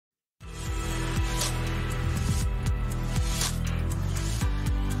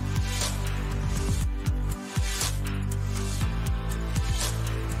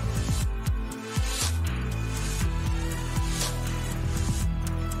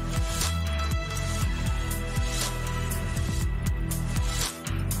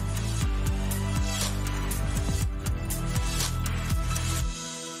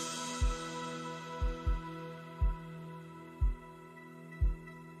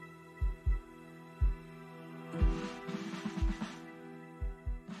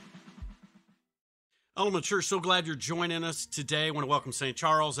Element Church, so glad you're joining us today. I want to welcome St.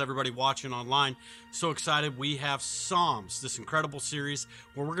 Charles, everybody watching online. So excited. We have Psalms, this incredible series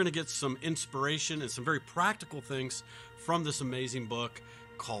where we're going to get some inspiration and some very practical things from this amazing book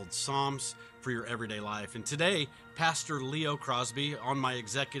called Psalms for your everyday life. And today, Pastor Leo Crosby on my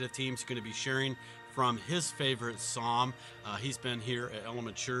executive team is going to be sharing from his favorite psalm. He's been here at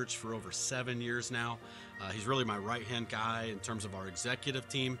Element Church for over 7 years now. He's really my right-hand guy in terms of our executive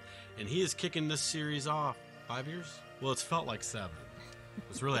team, and he is kicking this series off. 5 years? Well, it's felt like 7.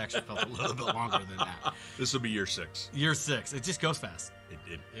 It's really actually felt a little bit longer than that. This will be year 6. Year 6. It just goes fast. It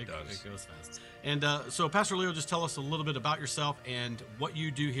does. It goes fast. And so, Pastor Leo, just tell us a little bit about yourself and what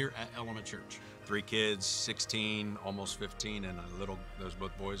you do here at Element Church. 3 kids, 16, almost 15, and those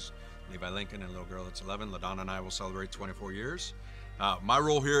both boys, Levi Lincoln and a little girl that's 11. LaDonna and I will celebrate 24 years. My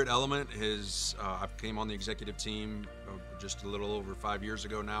role here at Element is I came on the executive team just a little over 5 years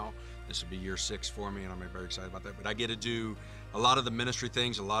ago now. This will be year 6 for me, and I'm very excited about that. But I get to do a lot of the ministry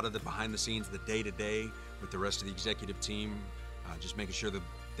things, a lot of the behind the scenes, the day-to-day with the rest of the executive team, just making sure that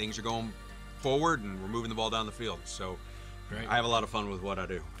things are going forward and we're moving the ball down the field. So great. I have a lot of fun with what I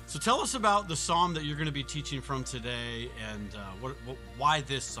do. So tell us about the psalm that you're going to be teaching from today, and why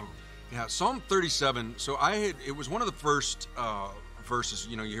this psalm? Yeah, Psalm 37. So it was one of the first verses.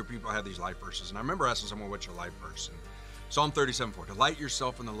 You know, you hear people have these life verses, and I remember asking someone, "What's your life verse?" And Psalm 37:4. Delight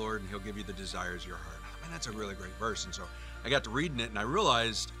yourself in the Lord, and He'll give you the desires of your heart. I mean, that's a really great verse. And so I got to reading it, and I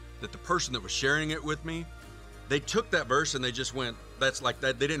realized that the person that was sharing it with me, they took that verse and they just went, "That's like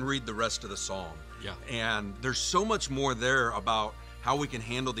that." They didn't read the rest of the psalm. Yeah. And there's so much more there about how we can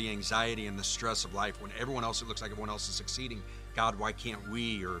handle the anxiety and the stress of life when everyone else, it looks like everyone else is succeeding. God, why can't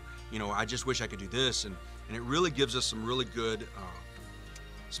we? Or, you know, I just wish I could do this. And it really gives us some really good,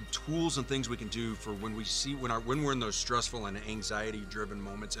 some tools and things we can do for when we're in those stressful and anxiety-driven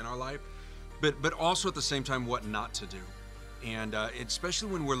moments in our life, but also at the same time what not to do. And especially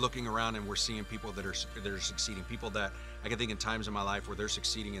when we're looking around and we're seeing people that are succeeding, people that I can think in times in my life where they're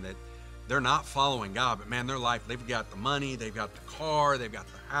succeeding and that they're not following God, but man, their life, they've got the money, they've got the car, they've got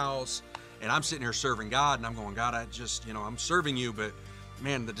the house, and I'm sitting here serving God, and I'm going, God, I'm serving you, but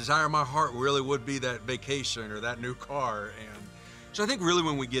man, the desire of my heart really would be that vacation or that new car. And so I think really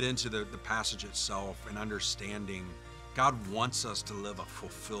when we get into the passage itself and understanding God wants us to live a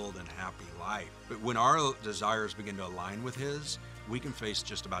fulfilled and happy life. But when our desires begin to align with His, we can face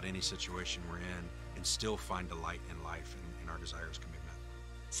just about any situation we're in and still find delight in life and our desires can be met.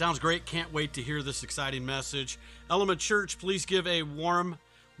 Sounds great. Can't wait to hear this exciting message. Element Church, please give a warm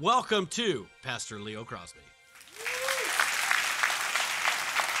welcome to Pastor Leo Crosby.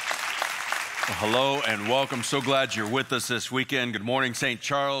 Well, hello and welcome. So glad you're with us this weekend. Good morning, St.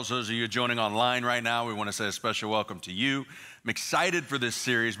 Charles. Those of you joining online right now, we want to say a special welcome to you. I'm excited for this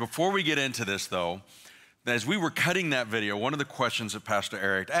series. Before we get into this, though, as we were cutting that video, one of the questions that Pastor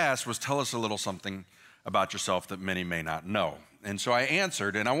Eric asked was, tell us a little something about yourself that many may not know. And so I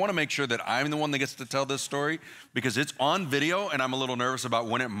answered, and I want to make sure that I'm the one that gets to tell this story because it's on video and I'm a little nervous about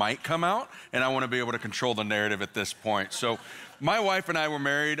when it might come out, and I want to be able to control the narrative at this point. So my wife and I were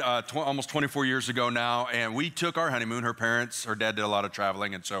married almost 24 years ago now, and we took our honeymoon. Her dad did a lot of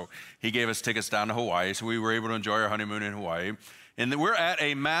traveling, and so he gave us tickets down to Hawaii, so we were able to enjoy our honeymoon in Hawaii. And we're at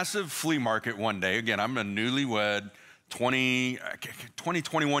a massive flea market one day. Again, I'm a newlywed,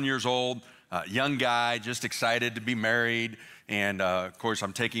 21 years old, young guy, just excited to be married. And of course,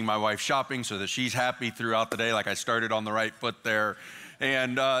 I'm taking my wife shopping so that she's happy throughout the day, like I started on the right foot there.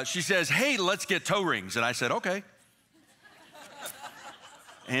 And she says, hey, let's get toe rings. And I said, okay.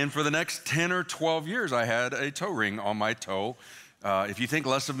 And for the next 10 or 12 years, I had a toe ring on my toe. If you think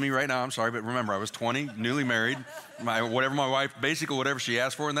less of me right now, I'm sorry, but remember, I was 20, newly married. Whatever she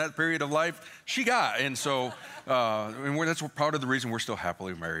asked for in that period of life, she got. And so that's part of the reason we're still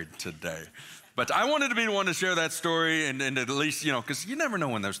happily married today. But I wanted to be the one to share that story and at least, because you never know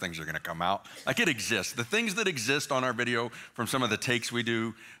when those things are going to come out. Like it exists. The things that exist on our video from some of the takes we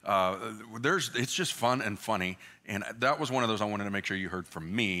do, it's just fun and funny. And that was one of those I wanted to make sure you heard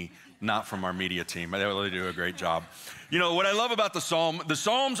from me, not from our media team. They really do a great job. What I love about the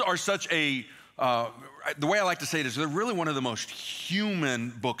Psalms are such the way I like to say it is they're really one of the most human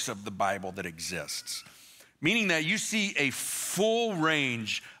books of the Bible that exists. Meaning that you see a full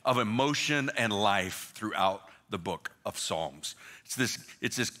range of emotion and life throughout the book of Psalms. It's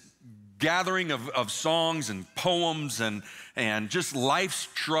this gathering of songs and poems and just life's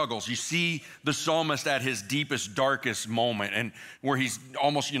struggles. You see the psalmist at his deepest, darkest moment, and where he's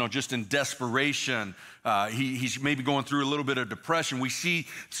almost, just in desperation. He's maybe going through a little bit of depression. We see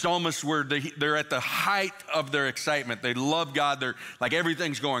psalmists where they're at the height of their excitement. They love God. They're like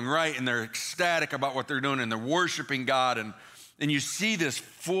everything's going right, and they're ecstatic about what they're doing, and they're worshiping God. And you see this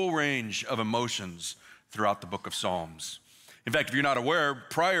full range of emotions throughout the book of Psalms. In fact, if you're not aware,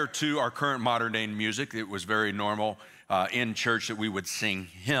 prior to our current modern day music, it was very normal in church that we would sing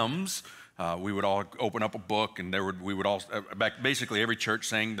hymns. We would all open up a book, and we would all, basically every church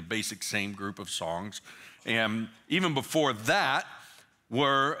sang the basic same group of songs. And even before that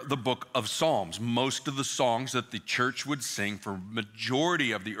were the book of Psalms. Most of the songs that the church would sing for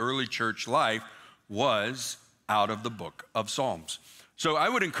majority of the early church life was out of the book of Psalms. So I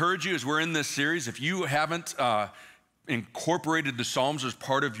would encourage you, as we're in this series, if you haven't incorporated the Psalms as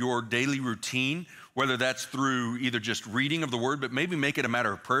part of your daily routine, whether that's through either just reading of the word, but maybe make it a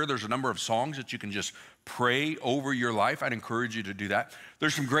matter of prayer. There's a number of songs that you can just pray over your life. I'd encourage you to do that.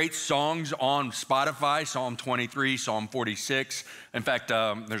 There's some great songs on Spotify, Psalm 23, Psalm 46. In fact,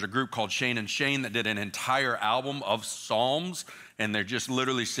 there's a group called Shane and Shane that did an entire album of Psalms, and they're just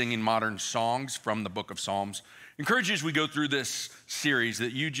literally singing modern songs from the book of Psalms. I encourage you as we go through this series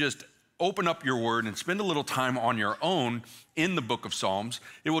that you just open up your word and spend a little time on your own in the book of Psalms.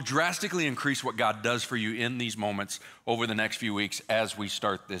 It will drastically increase what God does for you in these moments over the next few weeks as we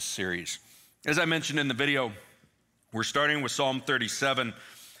start this series. As I mentioned in the video, we're starting with Psalm 37.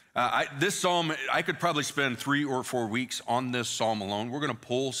 This psalm, I could probably spend 3 or 4 weeks on this psalm alone. We're going to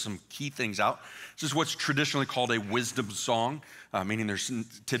pull some key things out. This is what's traditionally called a wisdom song, meaning there's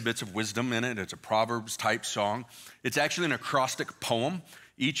tidbits of wisdom in it. It's a Proverbs type song. It's actually an acrostic poem.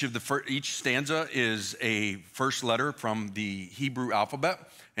 Each stanza is a first letter from the Hebrew alphabet,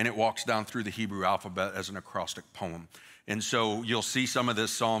 and it walks down through the Hebrew alphabet as an acrostic poem. And so you'll see some of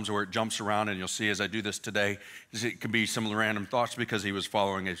this Psalms where it jumps around, and you'll see as I do this today, it can be some random thoughts because he was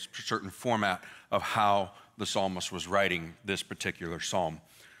following a certain format of how the psalmist was writing this particular psalm.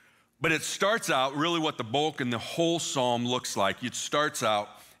 But it starts out really what the bulk and the whole psalm looks like. It starts out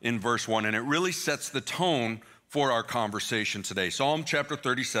in verse 1, and it really sets the tone for our conversation today. Psalm chapter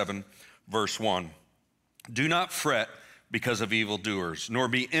 37, verse 1. Do not fret because of evildoers, nor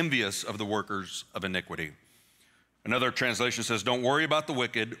be envious of the workers of iniquity. Another translation says, don't worry about the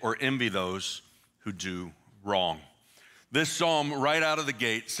wicked or envy those who do wrong. This psalm right out of the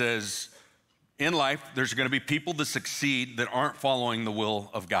gate says, in life, there's going to be people that succeed that aren't following the will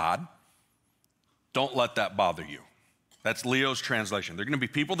of God. Don't let that bother you. That's Leo's translation. There are going to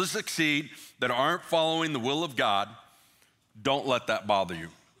be people that succeed that aren't following the will of God. Don't let that bother you.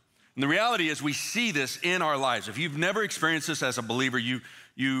 And the reality is we see this in our lives. If you've never experienced this as a believer, you're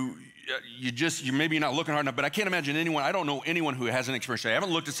maybe not looking hard enough, but I can't imagine anyone, I don't know anyone who hasn't experienced it. I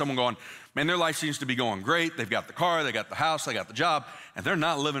haven't looked at someone going, man, their life seems to be going great. They've got the car, they got the house, they got the job, and they're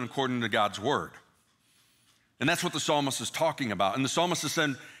not living according to God's word. And that's what the psalmist is talking about. And the psalmist is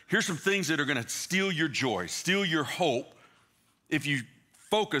saying, here's some things that are going to steal your joy, steal your hope if you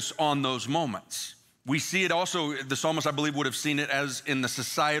focus on those moments. We see it also, the psalmist, I believe, would have seen it as in the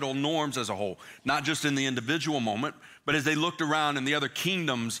societal norms as a whole, not just in the individual moment, but as they looked around in the other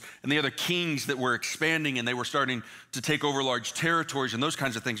kingdoms and the other kings that were expanding and they were starting to take over large territories and those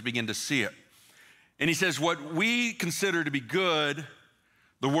kinds of things, begin to see it. And he says, what we consider to be good,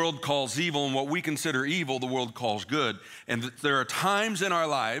 the world calls evil, and what we consider evil, the world calls good. And there are times in our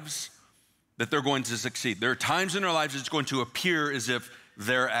lives that they're going to succeed. There are times in our lives it's going to appear as if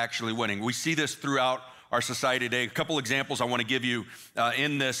they're actually winning. We see this throughout our society today. A couple examples I want to give you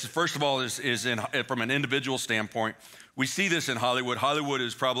in this. First of all is from an individual standpoint. We see this in Hollywood. Hollywood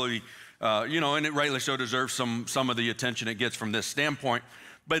is probably, and it rightly so deserves some of the attention it gets from this standpoint.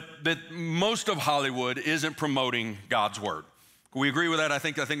 But most of Hollywood isn't promoting God's word. We agree with that. I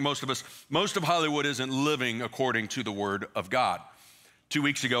think most of Hollywood isn't living according to the word of God. 2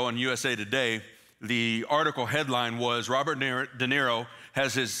 weeks ago on USA Today, the article headline was Robert De Niro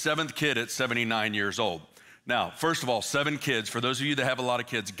has his 7th kid at 79 years old. Now, first of all, 7 kids. For those of you that have a lot of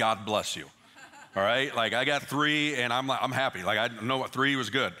kids, God bless you. All right, like I got 3 and I'm happy. Like I know what 3 was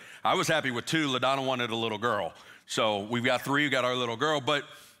good. I was happy with 2. LaDonna wanted a little girl. So we've got 3, we got our little girl,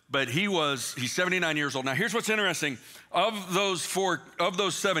 but he's 79 years old. Now here's what's interesting. Of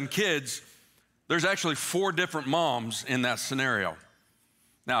those 7 kids, there's actually 4 different moms in that scenario.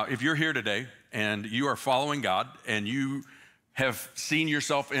 Now, if you're here today and you are following God and you have seen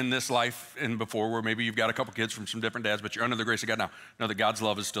yourself in this life and before where maybe you've got a couple kids from some different dads, but you're under the grace of God now, know that God's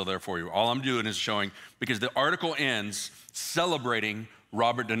love is still there for you. All I'm doing is showing, because the article ends celebrating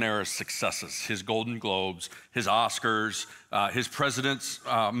Robert De Niro's successes, his Golden Globes, his Oscars, his President's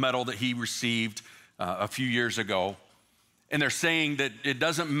Medal that he received a few years ago. And they're saying that it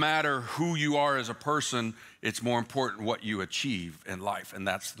doesn't matter who you are as a person, it's more important what you achieve in life, and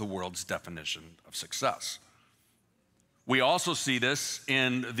that's the world's definition of success. We also see this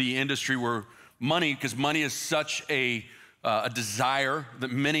in the industry where money, because money is such a desire that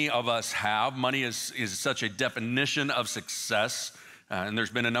many of us have. Money is such a definition of success, and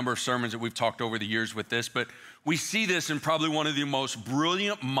there's been a number of sermons that we've talked over the years with this, but we see this in probably one of the most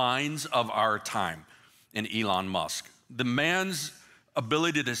brilliant minds of our time, in Elon Musk. The man's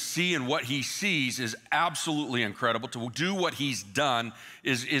ability to see and what he sees is absolutely incredible. To do what he's done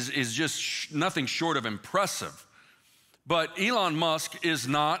is just nothing short of impressive. But Elon Musk is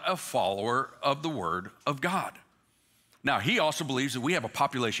not a follower of the Word of God. Now, he also believes that we have a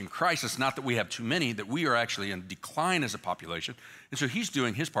population crisis, not that we have too many, that we are actually in decline as a population. And so he's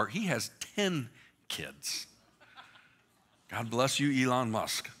doing his part. He has 10 kids. God bless you, Elon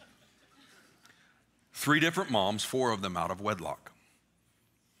Musk. 3 different moms, 4 of them out of wedlock.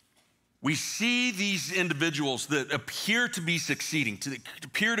 We see these individuals that appear to be succeeding, to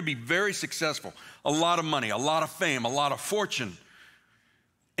appear to be very successful, a lot of money, a lot of fame, a lot of fortune.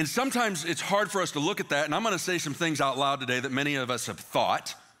 And sometimes it's hard for us to look at that, and I'm gonna say some things out loud today that many of us have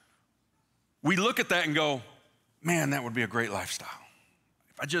thought. We look at that and go, man, that would be a great lifestyle.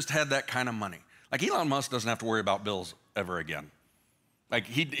 If I just had that kind of money. Like Elon Musk doesn't have to worry about bills ever again. Like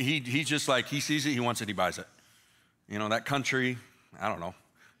he's just like, he sees it, he wants it, he buys it. You know, that country, I don't know.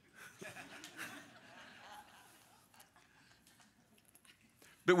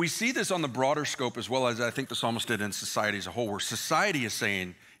 But we see this on the broader scope as well as I think the psalmist did in society as a whole, where society is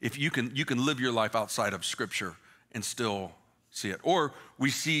saying, if you can live your life outside of Scripture and still see it. Or we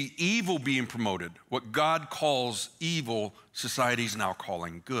see evil being promoted. What God calls evil, society's now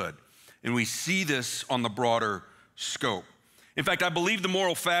calling good. And we see this on the broader scope. In fact, I believe the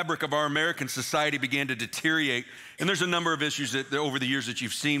moral fabric of our American society began to deteriorate. And there's a number of issues that over the years that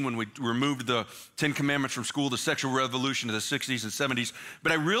you've seen when we removed the 10 Commandments from school, the sexual revolution of the 60s and 70s.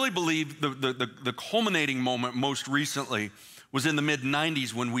 But I really believe the culminating moment most recently was in the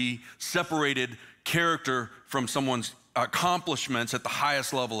mid-90s when we separated character from someone's accomplishments at the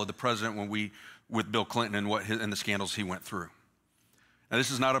highest level of the president with Bill Clinton and the scandals he went through. Now, this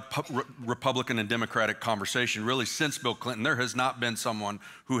is not a Republican and Democratic conversation. Really, since Bill Clinton, there has not been someone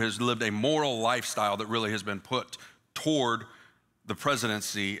who has lived a moral lifestyle that really has been put toward the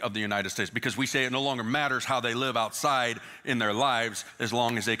presidency of the United States, because we say it no longer matters how they live outside in their lives as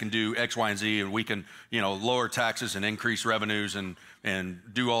long as they can do X, Y, and Z, and we can, lower taxes and increase revenues and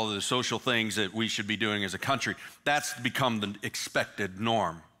do all of the social things that we should be doing as a country. That's become the expected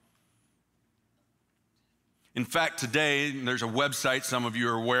norm. In fact, today, there's a website, some of you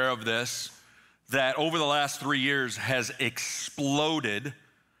are aware of this, that over the last 3 years has exploded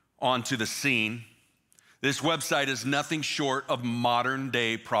onto the scene. This website is nothing short of modern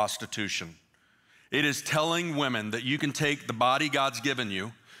day prostitution. It is telling women that you can take the body God's given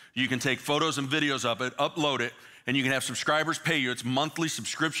you, you can take photos and videos of it, upload it, and you can have subscribers pay you. It's monthly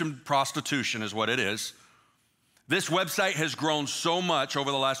subscription prostitution is what it is. This website has grown so much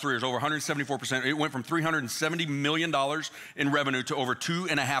over the last 3 years, over 174%. It went from $370 million in revenue to over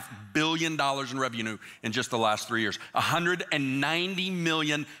 $2.5 billion in revenue in just the last 3 years. 190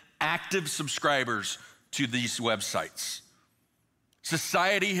 million active subscribers to these websites.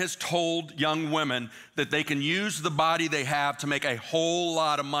 Society has told young women that they can use the body they have to make a whole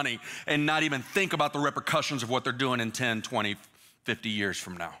lot of money and not even think about the repercussions of what they're doing in 10, 20, 50 years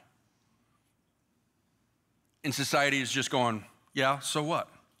from now. And society is just going, yeah, so what?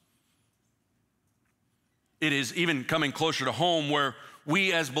 It is even coming closer to home where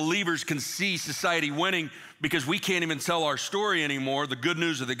we as believers can see society winning because we can't even tell our story anymore, the good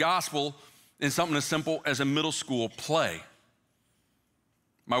news of the gospel, in something as simple as a middle school play.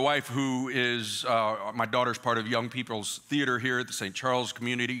 My wife, who is, my daughter's part of Young People's Theater here at the St. Charles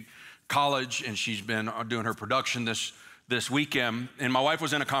Community College, and she's been doing her production this weekend. And my wife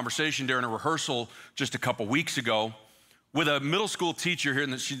was in a conversation during a rehearsal just a couple weeks ago with a middle school teacher here,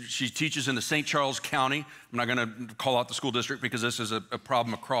 and she teaches in the St. Charles County. I'm not gonna call out the school district because this is a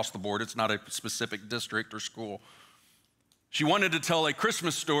problem across the board. It's not a specific district or school. She wanted to tell a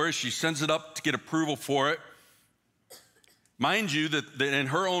Christmas story. She sends it up to get approval for it. Mind you, that in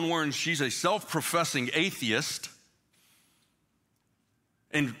her own words, she's a self-professing atheist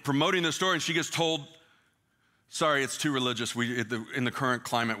and promoting the story, and she gets told, sorry, it's too religious. In the current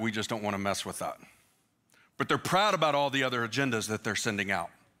climate, we just don't want to mess with that. But they're proud about all the other agendas that they're sending out.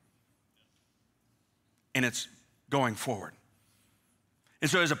 And it's going forward. And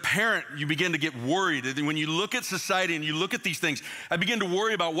so as a parent, you begin to get worried. And when you look at society and you look at these things, I begin to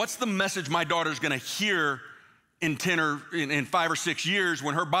worry about what's the message my daughter's gonna hear in 10 or in 5 or 6 years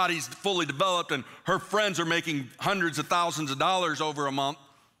when her body's fully developed and her friends are making hundreds of thousands of dollars over a month.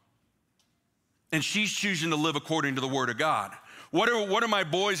 And she's choosing to live according to the Word of God. What are my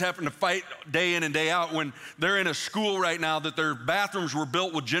boys having to fight day in and day out when they're in a school right now that their bathrooms were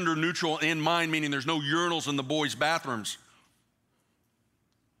built with gender neutral in mind, meaning there's no urinals in the boys' bathrooms?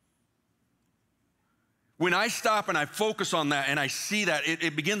 When I stop and I focus on that and I see that,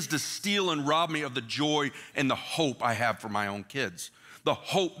 it begins to steal and rob me of the joy and the hope I have for my own kids. The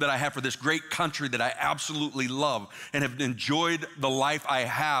hope that I have for this great country that I absolutely love and have enjoyed the life I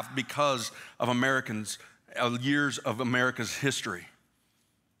have because of years of America's history.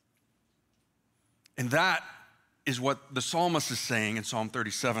 And that is what the psalmist is saying in Psalm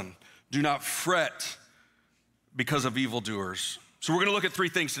 37. Do not fret because of evildoers. So we're gonna look at 3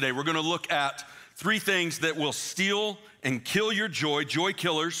 things today. We're gonna look at 3 things that will steal and kill your joy, joy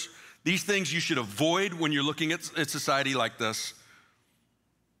killers. These things you should avoid when you're looking at society like this.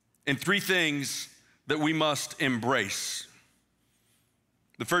 And 3 things that we must embrace.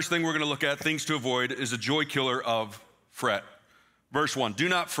 The first thing we're gonna look at, things to avoid, is a joy killer of fret. Verse 1, do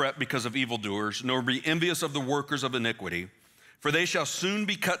not fret because of evildoers, nor be envious of the workers of iniquity, for they shall soon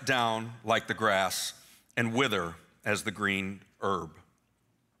be cut down like the grass and wither as the green herb.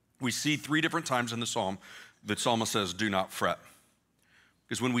 We see 3 different times in the psalm, the psalmist says, do not fret.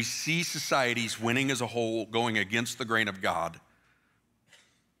 Because when we see societies winning as a whole, going against the grain of God,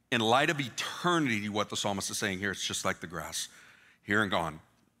 in light of eternity, what the psalmist is saying here, it's just like the grass, here and gone.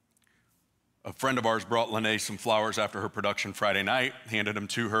 A friend of ours brought Lene some flowers after her production Friday night, handed them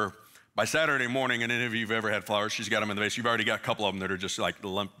to her. By Saturday morning, and any of you who've ever had flowers, she's got them in the vase. You've already got a couple of them that are just like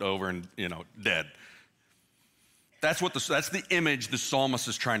lumped over and, dead. That's the image the psalmist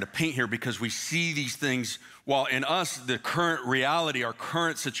is trying to paint here, because we see these things, while in us, the current reality, our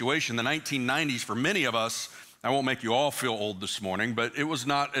current situation, the 1990s, for many of us, I won't make you all feel old this morning, but it was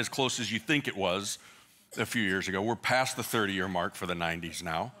not as close as you think it was a few years ago. We're past the 30-year mark for the 90s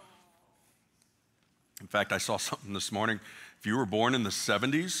now. In fact, I saw something this morning. If you were born in the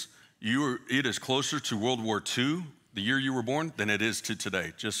 70s, it is closer to World War II, the year you were born, than it is to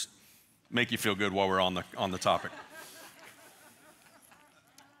today. Just make you feel good while we're on the topic.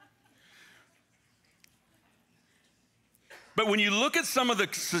 But when you look at some of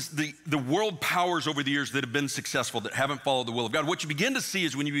the world powers over the years that have been successful, that haven't followed the will of God, what you begin to see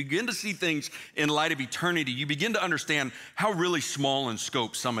is when you begin to see things in light of eternity, you begin to understand how really small in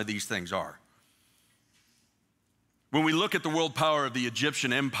scope some of these things are. When we look at the world power of the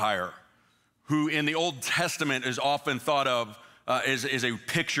Egyptian Empire, who in the Old Testament is often thought of as a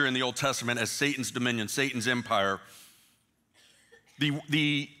picture in the Old Testament as Satan's dominion, Satan's empire,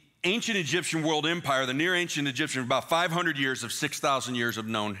 the ancient Egyptian world empire, the near ancient Egyptian, about 500 years of 6,000 years of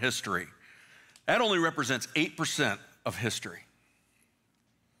known history. That only represents 8% of history.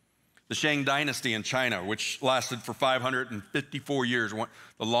 The Shang dynasty in China, which lasted for 554 years,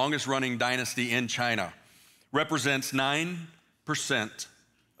 the longest running dynasty in China, represents 9%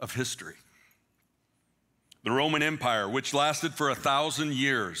 of history. The Roman Empire, which lasted for 1,000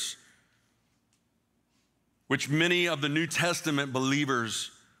 years, which many of the New Testament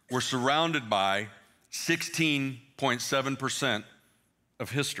believers were surrounded by, 16.7% of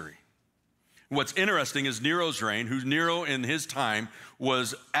history. What's interesting is Nero's reign, Nero in his time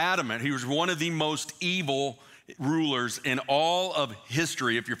was adamant. He was one of the most evil rulers in all of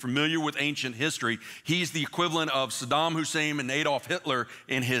history. If you're familiar with ancient history, he's the equivalent of Saddam Hussein and Adolf Hitler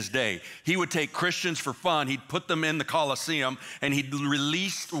in his day. He would take Christians for fun, he'd put them in the Colosseum, and he'd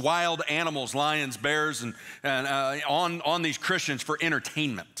release wild animals, lions, bears, and on these Christians for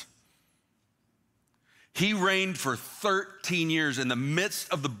entertainment. He reigned for 13 years in the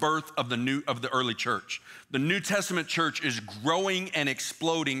midst of the birth of the early church. The New Testament church is growing and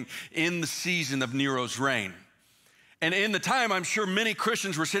exploding in the season of Nero's reign. And in the time, I'm sure many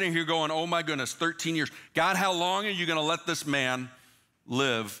Christians were sitting here going, oh my goodness, 13 years. God, how long are you gonna let this man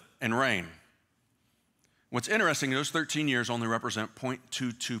live and reign? What's interesting, those 13 years only represent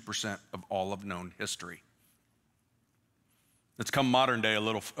 0.22% of all of known history. Let's come modern day a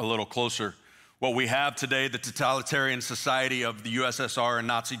little closer. What we have today, the totalitarian society of the USSR and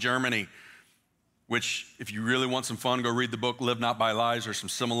Nazi Germany, which if you really want some fun, go read the book Live Not by Lies. There's some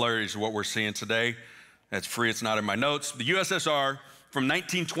similarities to what we're seeing today. That's free, it's not in my notes. The USSR from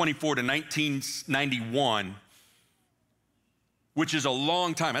 1924 to 1991, which is a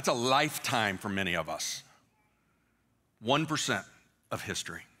long time, that's a lifetime for many of us. 1% of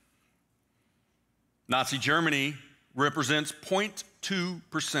history. Nazi Germany represents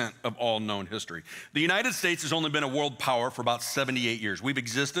 0.2% of all known history. The United States has only been a world power for about 78 years. We've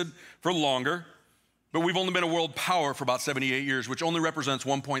existed for longer, but we've only been a world power for about 78 years, which only represents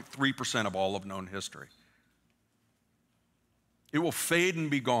 1.3% of all of known history. It will fade and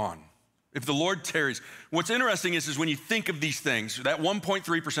be gone if the Lord tarries. What's interesting is when you think of these things, that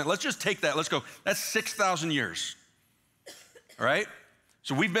 1.3%, let's just take that, let's go, that's 6,000 years, all right?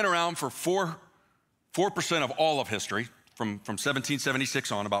 So we've been around for 4% of all of history, from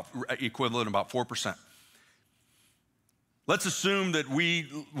 1776 on, about equivalent about 4%. Let's assume that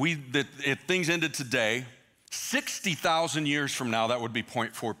that if things ended today, 60,000 years from now, that would be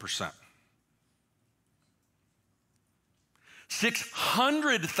 0.4%.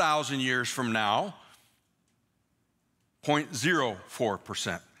 600,000 years from now,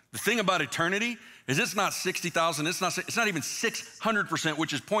 0.04%. The thing about eternity is it's not 60,000, it's not even 600%,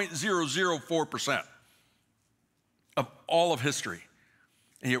 which is 0.004% of all of history.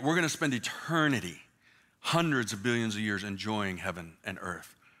 And yet we're gonna spend eternity, hundreds of billions of years enjoying heaven and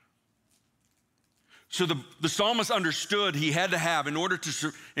earth. So the psalmist understood he had to have, in order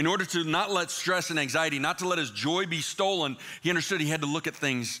to not let stress and anxiety, not to let his joy be stolen, he understood he had to look at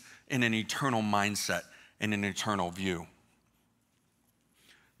things in an eternal mindset and an eternal view.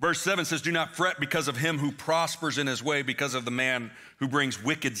 Verse 7 says, do not fret because of him who prospers in his way, because of the man who brings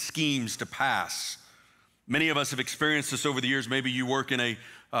wicked schemes to pass. Many of us have experienced this over the years. Maybe you work in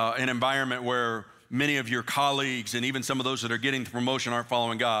an environment where many of your colleagues and even some of those that are getting the promotion aren't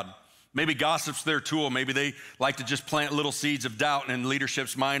following God. Maybe gossip's their tool. Maybe they like to just plant little seeds of doubt in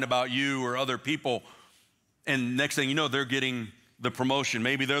leadership's mind about you or other people. And next thing you know, they're getting the promotion.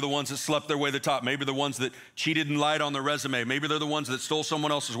 Maybe they're the ones that slept their way to the top. Maybe the ones that cheated and lied on their resume. Maybe they're the ones that stole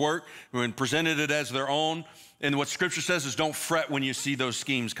someone else's work and presented it as their own. And what Scripture says is don't fret when you see those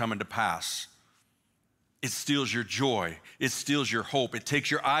schemes coming to pass. It steals your joy. It steals your hope. It takes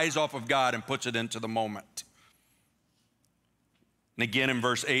your eyes off of God and puts it into the moment. And again in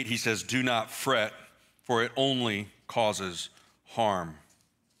verse 8, he says, do not fret, for it only causes harm.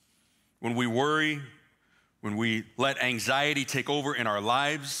 When we worry, when we let anxiety take over in our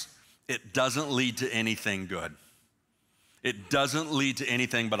lives, it doesn't lead to anything good. It doesn't lead to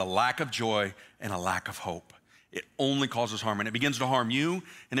anything but a lack of joy and a lack of hope. It only causes harm, and it begins to harm you,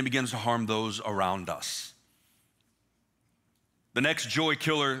 and it begins to harm those around us. The next joy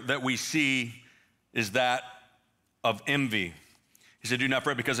killer that we see is that of envy. He said, do not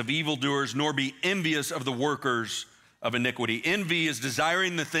fret because of evildoers, nor be envious of the workers of iniquity. Envy is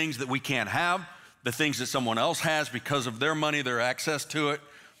desiring the things that we can't have, the things that someone else has because of their money, their access to it.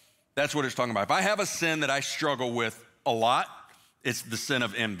 That's what it's talking about. If I have a sin that I struggle with a lot, it's the sin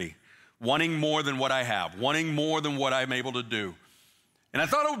of envy. Wanting more than what I have, wanting more than what I'm able to do. And I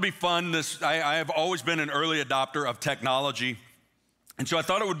thought it would be fun. I have always been an early adopter of technology. And so I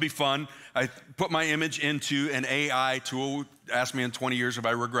thought it would be fun. I put my image into an AI tool. Ask me in 20 years if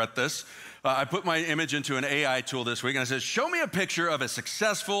I regret this. I put my image into an AI tool this week, and I said, show me a picture of a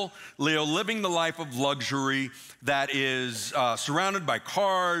successful Leo living the life of luxury that is surrounded by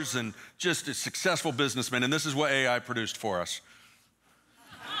cars and just a successful businessman. And this is what AI produced for us.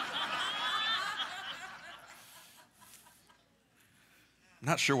 I'm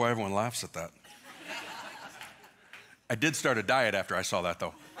not sure why everyone laughs at that. I did start a diet after I saw that,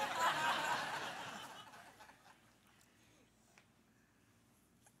 though.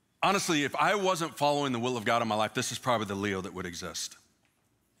 Honestly, if I wasn't following the will of God in my life, this is probably the Leo that would exist.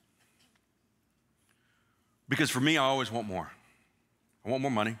 Because for me, I always want more. I want more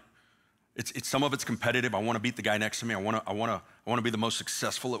money. It's some of it's competitive. I want to beat the guy next to me. I want to be the most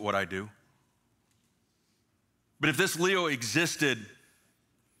successful at what I do. But if this Leo existed,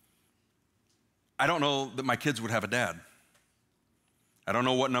 I don't know that my kids would have a dad. I don't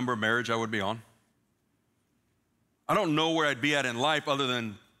know what number of marriage I would be on. I don't know where I'd be at in life other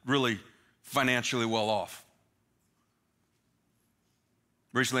than really financially well off.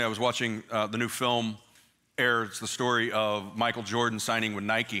 Recently, I was watching the new film air. It's the story of Michael Jordan signing with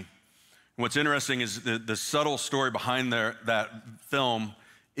Nike. And what's interesting is the subtle story behind that film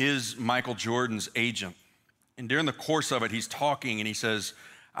is Michael Jordan's agent. And during the course of it, he's talking and he says,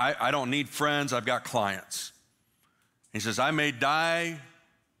 I don't need friends, I've got clients. He says, I may die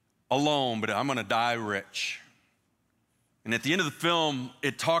alone, but I'm gonna die rich. And at the end of the film,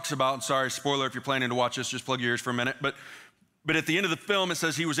 it talks about, and sorry, spoiler, if you're planning to watch this, just plug your ears for a minute, but at the end of the film, it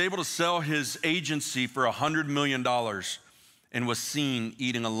says he was able to sell his agency for $100 million and was seen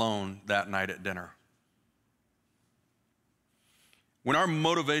eating alone that night at dinner. When our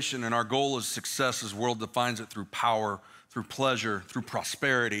motivation and our goal is success, as the world defines it through power, through pleasure, through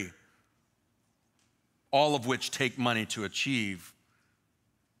prosperity, all of which take money to achieve,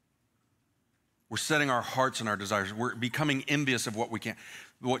 We're setting our hearts and our desires. We're becoming envious of what we can't.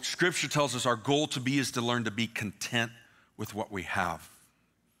 What Scripture tells us our goal to be is to learn to be content with what we have.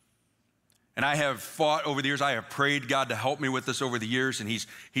 And I have fought over the years. I have prayed God to help me with this over the years, and He's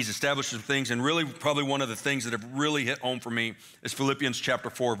established some things. And really, probably one of the things that have really hit home for me is Philippians chapter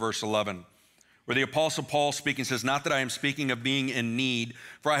 4, verse 11, where the Apostle Paul speaking says, "Not that I am speaking of being in need,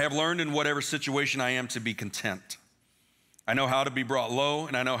 for I have learned in whatever situation I am to be content. I know how to be brought low,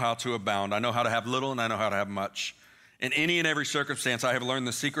 and I know how to abound. I know how to have little, and I know how to have much. In any and every circumstance, I have learned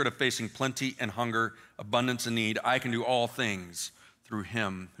the secret of facing plenty and hunger, abundance and need. I can do all things through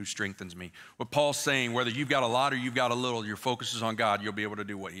Him who strengthens me." What Paul's saying, whether you've got a lot or you've got a little, your focus is on God, you'll be able to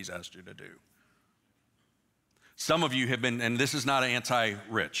do what He's asked you to do. Some of you have been, and this is not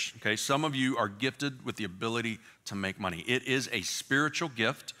anti-rich, okay? Some of you are gifted with the ability to make money. It is a spiritual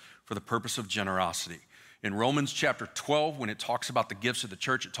gift for the purpose of generosity. In Romans chapter 12, when it talks about the gifts of the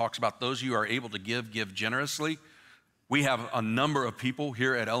church, it talks about those who are able to give generously. We have a number of people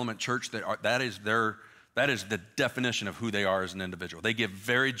here at Element Church that is the definition of who they are as an individual. They give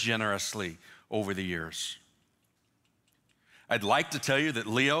very generously over the years. I'd like to tell you that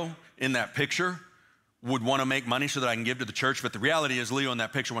Leo in that picture would want to make money so that I can give to the church, but the reality is Leo in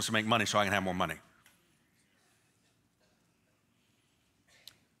that picture wants to make money so I can have more money.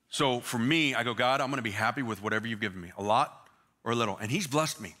 So for me, I go, God, I'm going to be happy with whatever you've given me, a lot or a little. And He's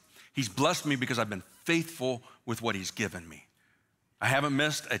blessed me. He's blessed me because I've been faithful with what He's given me. I haven't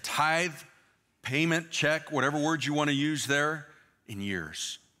missed a tithe, payment, check, whatever word you want to use there, in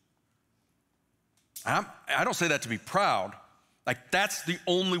years. I don't say that to be proud. Like, that's the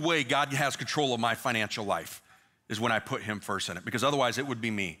only way God has control of my financial life, is when I put Him first in it, because otherwise it would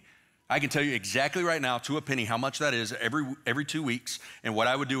be me. I can tell you exactly right now, to a penny, how much that is every 2 weeks and what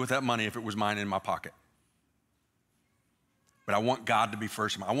I would do with that money if it was mine in my pocket. But I want God to be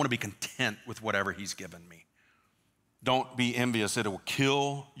first. I want to be content with whatever He's given me. Don't be envious. It will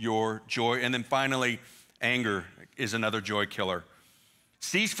kill your joy. And then finally, anger is another joy killer.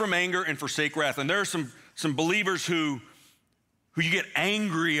 Cease from anger and forsake wrath. And there are some believers who you get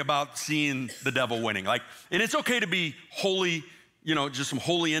angry about seeing the devil winning. And it's okay to be holy, just some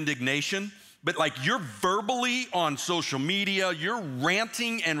holy indignation, but you're verbally on social media, you're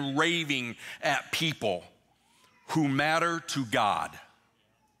ranting and raving at people who matter to God.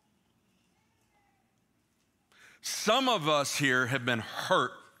 Some of us here have been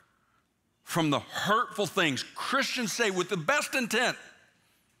hurt from the hurtful things Christians say with the best intent.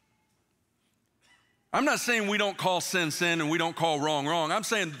 I'm not saying we don't call sin sin and we don't call wrong wrong. I'm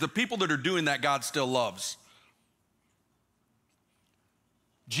saying the people that are doing that, God still loves.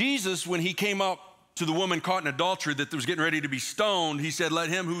 Jesus, when He came up to the woman caught in adultery that was getting ready to be stoned, He said, "Let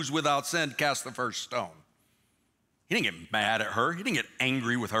him who's without sin cast the first stone." He didn't get mad at her. He didn't get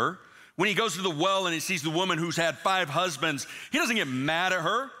angry with her. When He goes to the well and He sees the woman who's had 5 husbands, He doesn't get mad at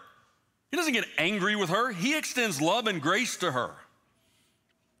her. He doesn't get angry with her. He extends love and grace to her.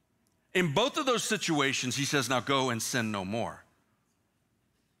 In both of those situations, He says, "Now go and sin no more."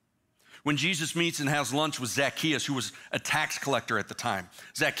 When Jesus meets and has lunch with Zacchaeus, who was a tax collector at the time,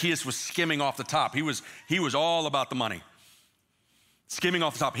 Zacchaeus was skimming off the top. He was all about the money. Skimming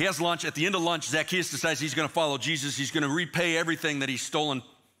off the top. He has lunch. At the end of lunch, Zacchaeus decides he's going to follow Jesus. He's going to repay everything that he's stolen.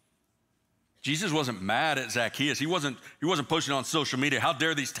 Jesus wasn't mad at Zacchaeus. He wasn't posting on social media, "How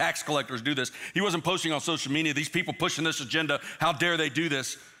dare these tax collectors do this?" He wasn't posting on social media, "These people pushing this agenda, how dare they do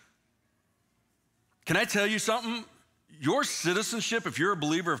this?" Can I tell you something? Your citizenship, if you're a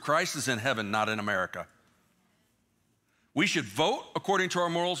believer of Christ, is in heaven, not in America. We should vote according to our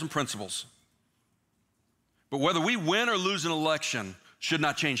morals and principles. But whether we win or lose an election should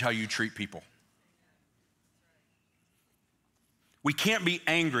not change how you treat people. We can't be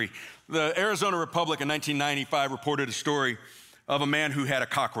angry. The Arizona Republic in 1995 reported a story of a man who had a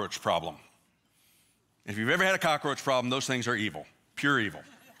cockroach problem. If you've ever had a cockroach problem, those things are evil, pure evil.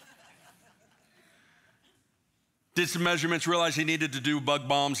 Did some measurements, realized he needed to do bug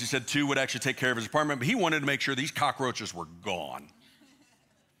bombs. He said 2 would actually take care of his apartment, but he wanted to make sure these cockroaches were gone.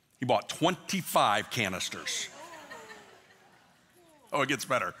 He bought 25 canisters. Oh, it gets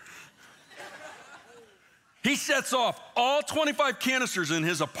better. He sets off all 25 canisters in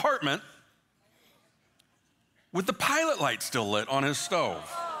his apartment with the pilot light still lit on his stove.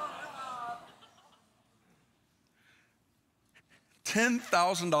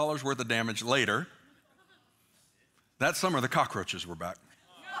 $10,000 worth of damage later. That summer, the cockroaches were back.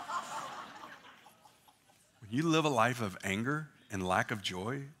 When you live a life of anger and lack of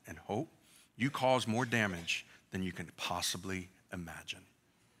joy and hope, you cause more damage than you can possibly imagine.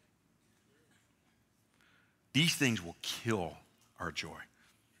 These things will kill our joy.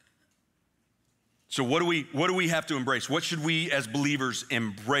 So what do we have to embrace? What should we as believers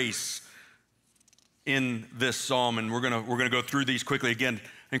embrace in this psalm? And we're gonna go through these quickly. Again,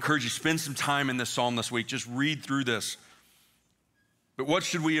 I encourage you, spend some time in this psalm this week. Just read through this. But what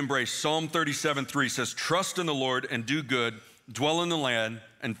should we embrace? Psalm 37:3 says, trust in the Lord and do good, dwell in the land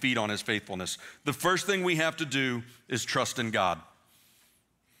and feed on his faithfulness. The first thing we have to do is trust in God.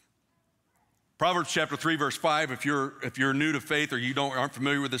 Proverbs chapter 3, verse 5, if you're new to faith or you aren't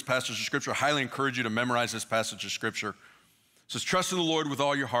familiar with this passage of scripture, I highly encourage you to memorize this passage of scripture. It says, trust in the Lord with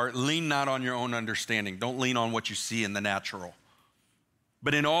all your heart, lean not on your own understanding. Don't lean on what you see in the natural.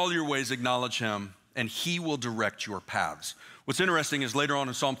 But in all your ways acknowledge him, and he will direct your paths. What's interesting is later on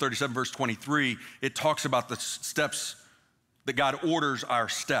in Psalm 37, verse 23, it talks about the steps that God orders our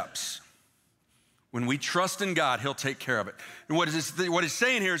steps. When we trust in God, he'll take care of it. And what he's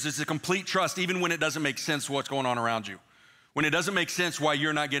saying here is it's a complete trust, even when it doesn't make sense what's going on around you. When it doesn't make sense why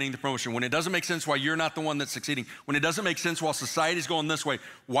you're not getting the promotion, when it doesn't make sense why you're not the one that's succeeding, when it doesn't make sense while society's going this way,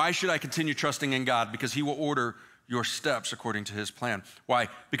 why should I continue trusting in God? Because he will order your steps according to his plan. Why?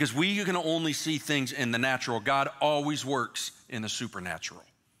 Because we can only see things in the natural. God always works in the supernatural.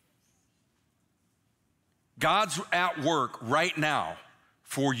 God's at work right now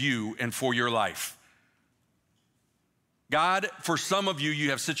for you and for your life. God, for some of you,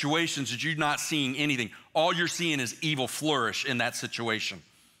 you have situations that you're not seeing anything. All you're seeing is evil flourish in that situation.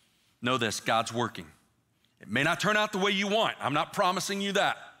 Know this, God's working. It may not turn out the way you want. I'm not promising you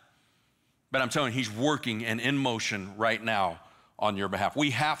that. But I'm telling you, he's working and in motion right now on your behalf. We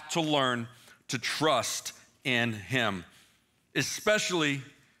have to learn to trust in him, especially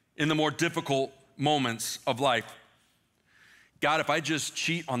in the more difficult moments of life. God, if I just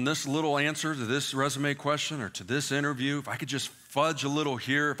cheat on this little answer to this resume question or to this interview, if I could just fudge a little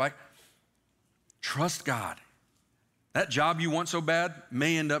here, if I trust God, that job you want so bad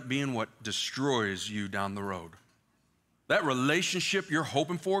may end up being what destroys you down the road. That relationship you're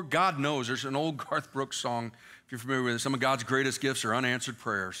hoping for, God knows. There's an old Garth Brooks song, if you're familiar with it, some of God's greatest gifts are unanswered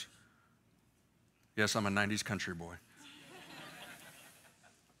prayers. Yes, I'm a 90s country boy.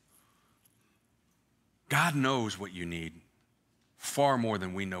 God knows what you need far more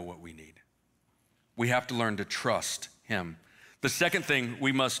than we know what we need. We have to learn to trust him. The second thing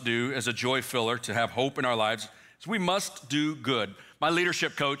we must do as a joy filler to have hope in our lives is we must do good. My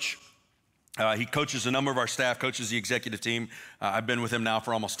leadership coach, he coaches a number of our staff, coaches the executive team. I've been with him now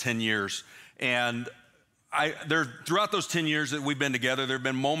for almost 10 years. And throughout those 10 years that we've been together, there have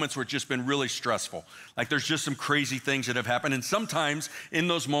been moments where it's just been really stressful. Like there's just some crazy things that have happened. And sometimes in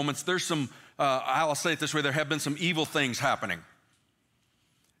those moments, there's some, I'll say it this way, there have been some evil things happening.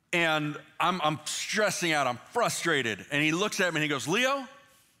 And I'm stressing out, I'm frustrated. And he looks at me and he goes, Leo,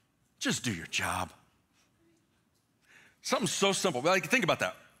 just do your job. Something so simple. Like, think about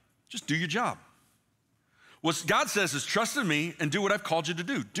that. Just do your job. What God says is trust in me and do what I've called you to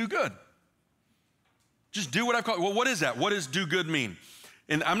do. Do good. Just do what I've called. Well, what is that? What does do good mean?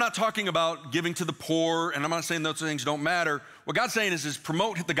 And I'm not talking about giving to the poor, and I'm not saying those things don't matter. What God's saying is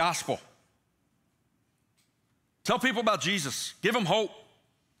promote the gospel. Tell people about Jesus. Give them hope.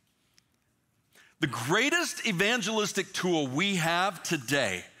 The greatest evangelistic tool we have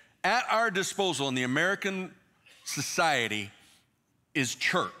today at our disposal in the American society is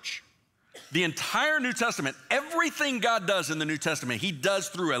church. The entire New Testament, everything God does in the New Testament, he does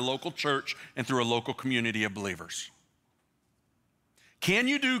through a local church and through a local community of believers. Can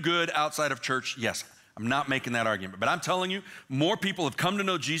you do good outside of church? Yes. I'm not making that argument, but I'm telling you, more people have come to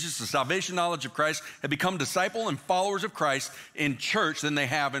know Jesus, the salvation knowledge of Christ, have become disciple and followers of Christ in church than they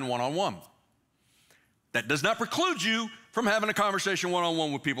have in one-on-one. That does not preclude you from having a conversation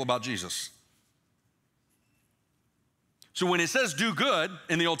one-on-one with people about Jesus. So when it says do good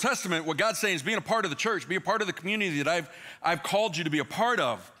in the Old Testament, what God's saying is being a part of the church, be a part of the community that I've called you to be a part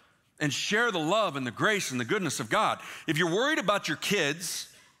of, and share the love and the grace and the goodness of God. If you're worried about your kids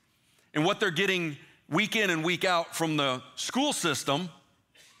and what they're getting week in and week out from the school system,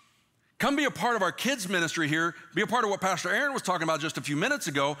 come be a part of our kids ministry here. Be a part of what Pastor Aaron was talking about just a few minutes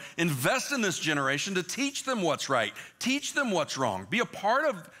ago. Invest in this generation to teach them what's right. Teach them what's wrong. Be a part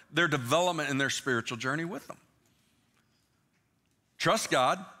of their development and their spiritual journey with them. Trust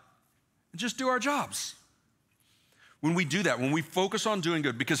God and just do our jobs. When we do that, when we focus on doing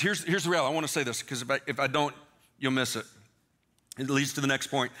good, because here's the reality. I want to say this because if I don't, you'll miss it. It leads to the next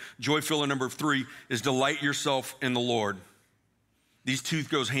point. Joy filler number 3 is delight yourself in the Lord. These two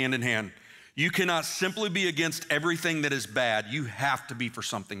goes hand in hand. You cannot simply be against everything that is bad. You have to be for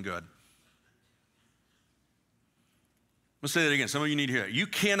something good. Let's say that again. Some of you need to hear that. You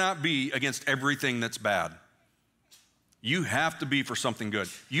cannot be against everything that's bad. You have to be for something good.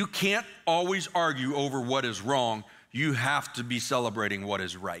 You can't always argue over what is wrong. You have to be celebrating what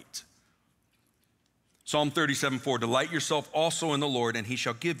is right. Psalm 37:4, delight yourself also in the Lord, and he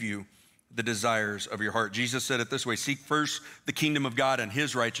shall give you the desires of your heart. Jesus said it this way, seek first the kingdom of God and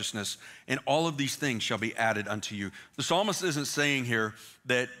his righteousness, and all of these things shall be added unto you. The psalmist isn't saying here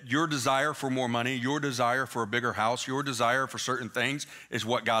that your desire for more money, your desire for a bigger house, your desire for certain things is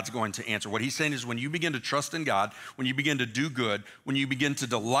what God's going to answer. What he's saying is when you begin to trust in God, when you begin to do good, when you begin to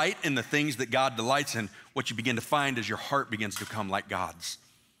delight in the things that God delights in, what you begin to find is your heart begins to become like God's.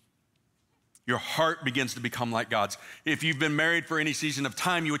 Your heart begins to become like God's. If you've been married for any season of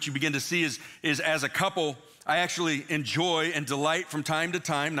time, what you begin to see is as a couple, I actually enjoy and delight from time to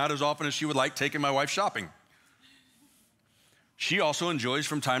time, not as often as she would like, taking my wife shopping. She also enjoys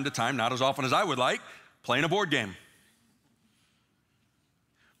from time to time, not as often as I would like, playing a board game.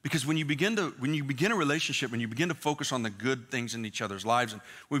 Because when you begin a relationship, when you begin to focus on the good things in each other's lives, and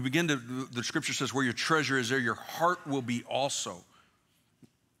the scripture says where your treasure is there, your heart will be also.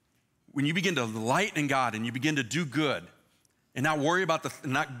 When you begin to delight in God and you begin to do good and not worry about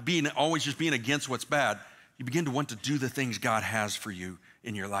always just being against what's bad, you begin to want to do the things God has for you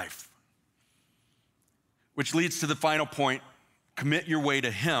in your life. Which leads to the final point, commit your way to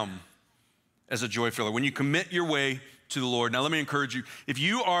him as a joy filler. When you commit your way to the Lord, now let me encourage you, if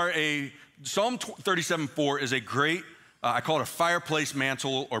you are Psalm 37:4 is a great, I call it a fireplace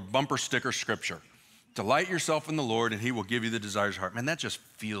mantle or bumper sticker scripture. Delight yourself in the Lord, and he will give you the desires of your heart. Man, that just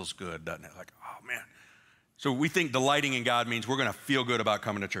feels good, doesn't it? Like, oh, man. So we think delighting in God means we're going to feel good about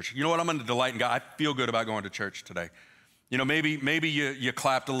coming to church. You know what? I'm going to delight in God. I feel good about going to church today. You know, maybe you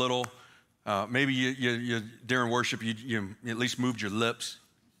clapped a little. Maybe you during worship, you at least moved your lips.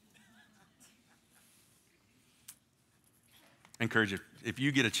 I encourage you, if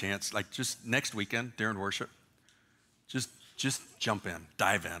you get a chance, like just next weekend during worship, just jump in,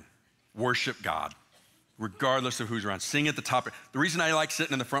 dive in, worship God. Regardless of who's around. Sing at the top. The reason I like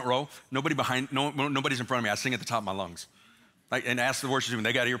sitting in the front row, nobody's in front of me. I sing at the top of my lungs. And ask the worship team,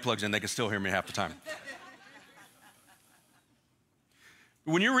 they got earplugs in, they can still hear me half the time.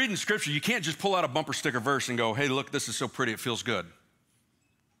 When you're reading scripture, you can't just pull out a bumper sticker verse and go, hey, look, this is so pretty, it feels good.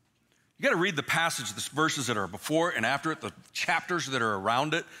 You got to read the passage, the verses that are before and after it, the chapters that are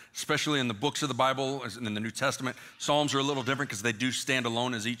around it, especially in the books of the Bible, and in the New Testament. Psalms are a little different because they do stand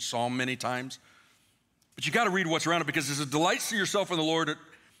alone as each psalm many times. But you got to read what's around it because there's a delight to yourself in the Lord,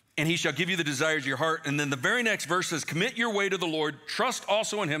 and he shall give you the desires of your heart. And then the very next verse says, commit your way to the Lord, trust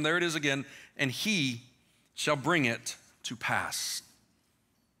also in him, there it is again, and he shall bring it to pass.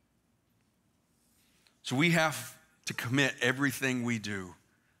 So we have to commit everything we do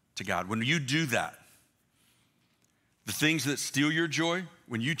to God. When you do that, the things that steal your joy,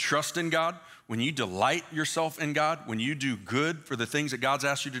 when you trust in God, when you delight yourself in God, when you do good for the things that God's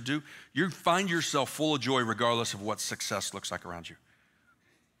asked you to do, you find yourself full of joy regardless of what success looks like around you.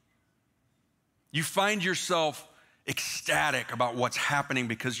 You find yourself ecstatic about what's happening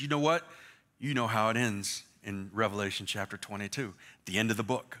because you know what? You know how it ends in Revelation chapter 22, the end of the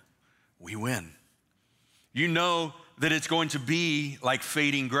book. We win. You know that it's going to be like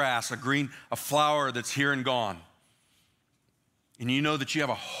fading grass, a flower that's here and gone. And you know that you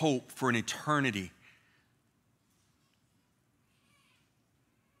have a hope for an eternity.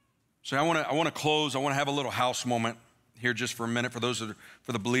 So I want to close. I want to have a little house moment here just for a minute for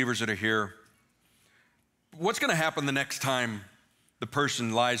the believers that are here. What's going to happen the next time the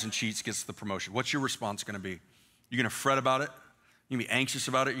person lies and cheats, gets the promotion? What's your response going to be? You're going to fret about it? You're going to be anxious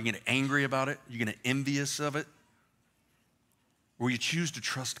about it? You're going to get angry about it? You're going to be envious of it? Or you choose to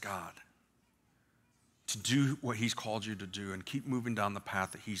trust God to do what he's called you to do and keep moving down the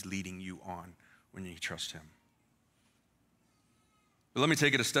path that he's leading you on when you trust him. But let me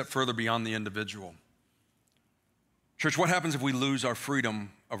take it a step further beyond the individual. Church, what happens if we lose our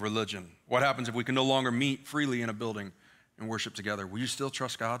freedom of religion? What happens if we can no longer meet freely in a building and worship together? Will you still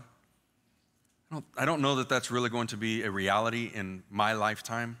trust God? I don't know that that's really going to be a reality in my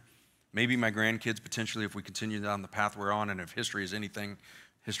lifetime. Maybe my grandkids potentially if we continue down the path we're on, and if history is anything,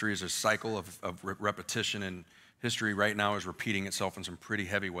 history is a cycle of repetition, and history right now is repeating itself in some pretty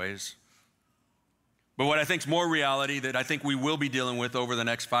heavy ways. But what I think is more reality that I think we will be dealing with over the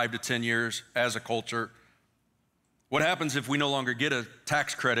next 5 to 10 years as a culture, what happens if we no longer get a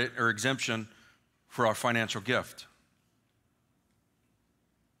tax credit or exemption for our financial gift?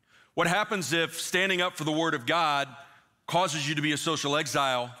 What happens if standing up for the word of God causes you to be a social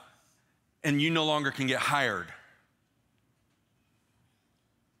exile and you no longer can get hired?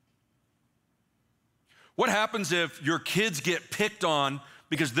 What happens if your kids get picked on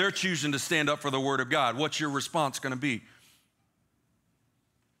because they're choosing to stand up for the word of God. What's your response going to be?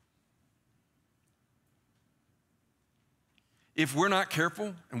 If we're not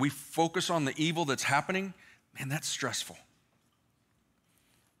careful and we focus on the evil that's happening, man, that's stressful.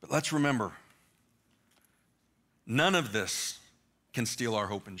 But let's remember, none of this can steal our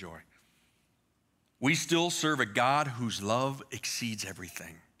hope and joy. We still serve a God whose love exceeds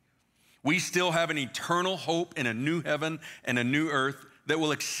everything. We still have an eternal hope in a new heaven and a new earth that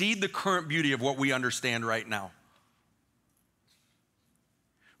will exceed the current beauty of what we understand right now.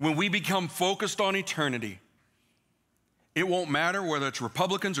 When we become focused on eternity, it won't matter whether it's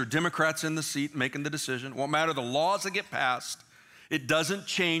Republicans or Democrats in the seat making the decision. It won't matter the laws that get passed. It doesn't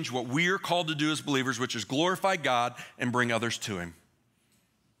change what we are called to do as believers, which is glorify God and bring others to him.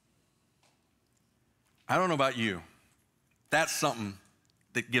 I don't know about you. That's something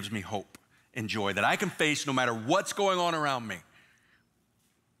that gives me hope and joy that I can face no matter what's going on around me.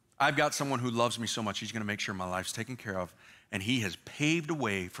 I've got someone who loves me so much, he's gonna make sure my life's taken care of, and he has paved a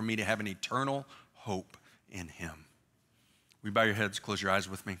way for me to have an eternal hope in him. Will you bow your heads, close your eyes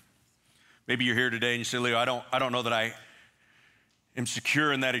with me? Maybe you're here today and you say, Leo, I don't know that I am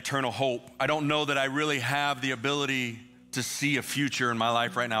secure in that eternal hope. I don't know that I really have the ability to see a future in my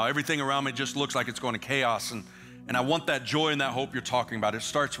life right now. Everything around me just looks like it's going to chaos, and I want that joy and that hope you're talking about. It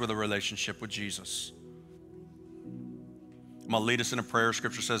starts with a relationship with Jesus. I'm gonna lead us in a prayer.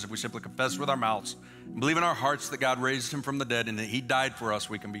 Scripture says if we simply confess with our mouths and believe in our hearts that God raised him from the dead and that he died for us,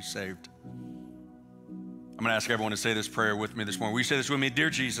 we can be saved. I'm gonna ask everyone to say this prayer with me this morning. Will you say this with me? Dear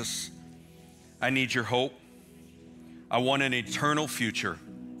Jesus, I need your hope. I want an eternal future.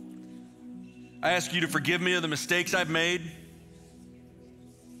 I ask you to forgive me of the mistakes I've made.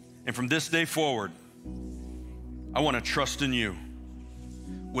 And from this day forward, I want to trust in you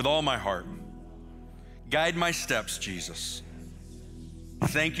with all my heart. Guide my steps, Jesus.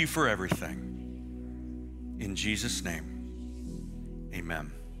 Thank you for everything. In Jesus' name,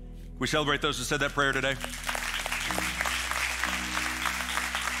 amen. Can we celebrate those who said that prayer today?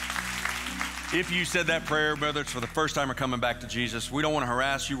 If you said that prayer, whether it's for the first time or coming back to Jesus, we don't want to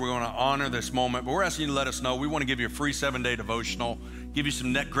harass you. We're going to honor this moment, but we're asking you to let us know. We want to give you a free 7-day devotional, give you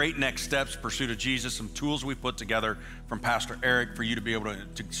some great next steps, pursuit of Jesus, some tools we put together from Pastor Eric for you to be able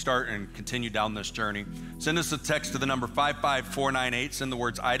to start and continue down this journey. Send us a text to the number 55498. Send the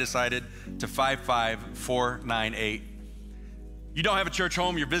words I decided to 55498. You don't have a church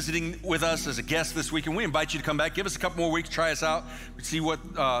home, you're visiting with us as a guest this week, and we invite you to come back. Give us a couple more weeks, try us out, see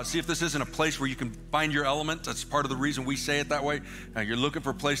if this isn't a place where you can find your element. That's part of the reason we say it that way. You're looking for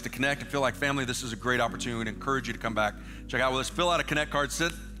a place to connect and feel like family. This is a great opportunity. We'd encourage you to come back, check out with us, fill out a Connect card,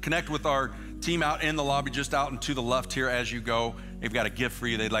 connect with our team out in the lobby, just out and to the left here as you go. They've got a gift for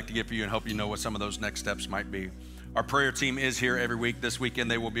you they'd like to give for you and help you know what some of those next steps might be. Our prayer team is here every week. This weekend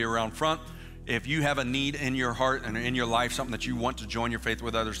they will be around front. If you have a need in your heart and in your life, something that you want to join your faith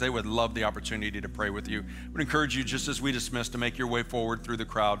with others, they would love the opportunity to pray with you. We'd encourage you, just as we dismiss, to make your way forward through the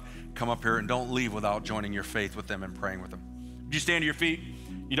crowd. Come up here and don't leave without joining your faith with them and praying with them. Would you stand to your feet?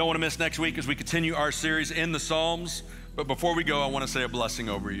 You don't want to miss next week as we continue our series in the Psalms. But before we go, I want to say a blessing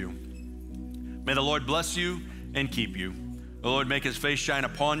over you. May the Lord bless you and keep you. The Lord make his face shine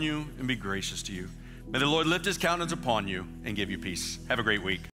upon you and be gracious to you. May the Lord lift his countenance upon you and give you peace. Have a great week.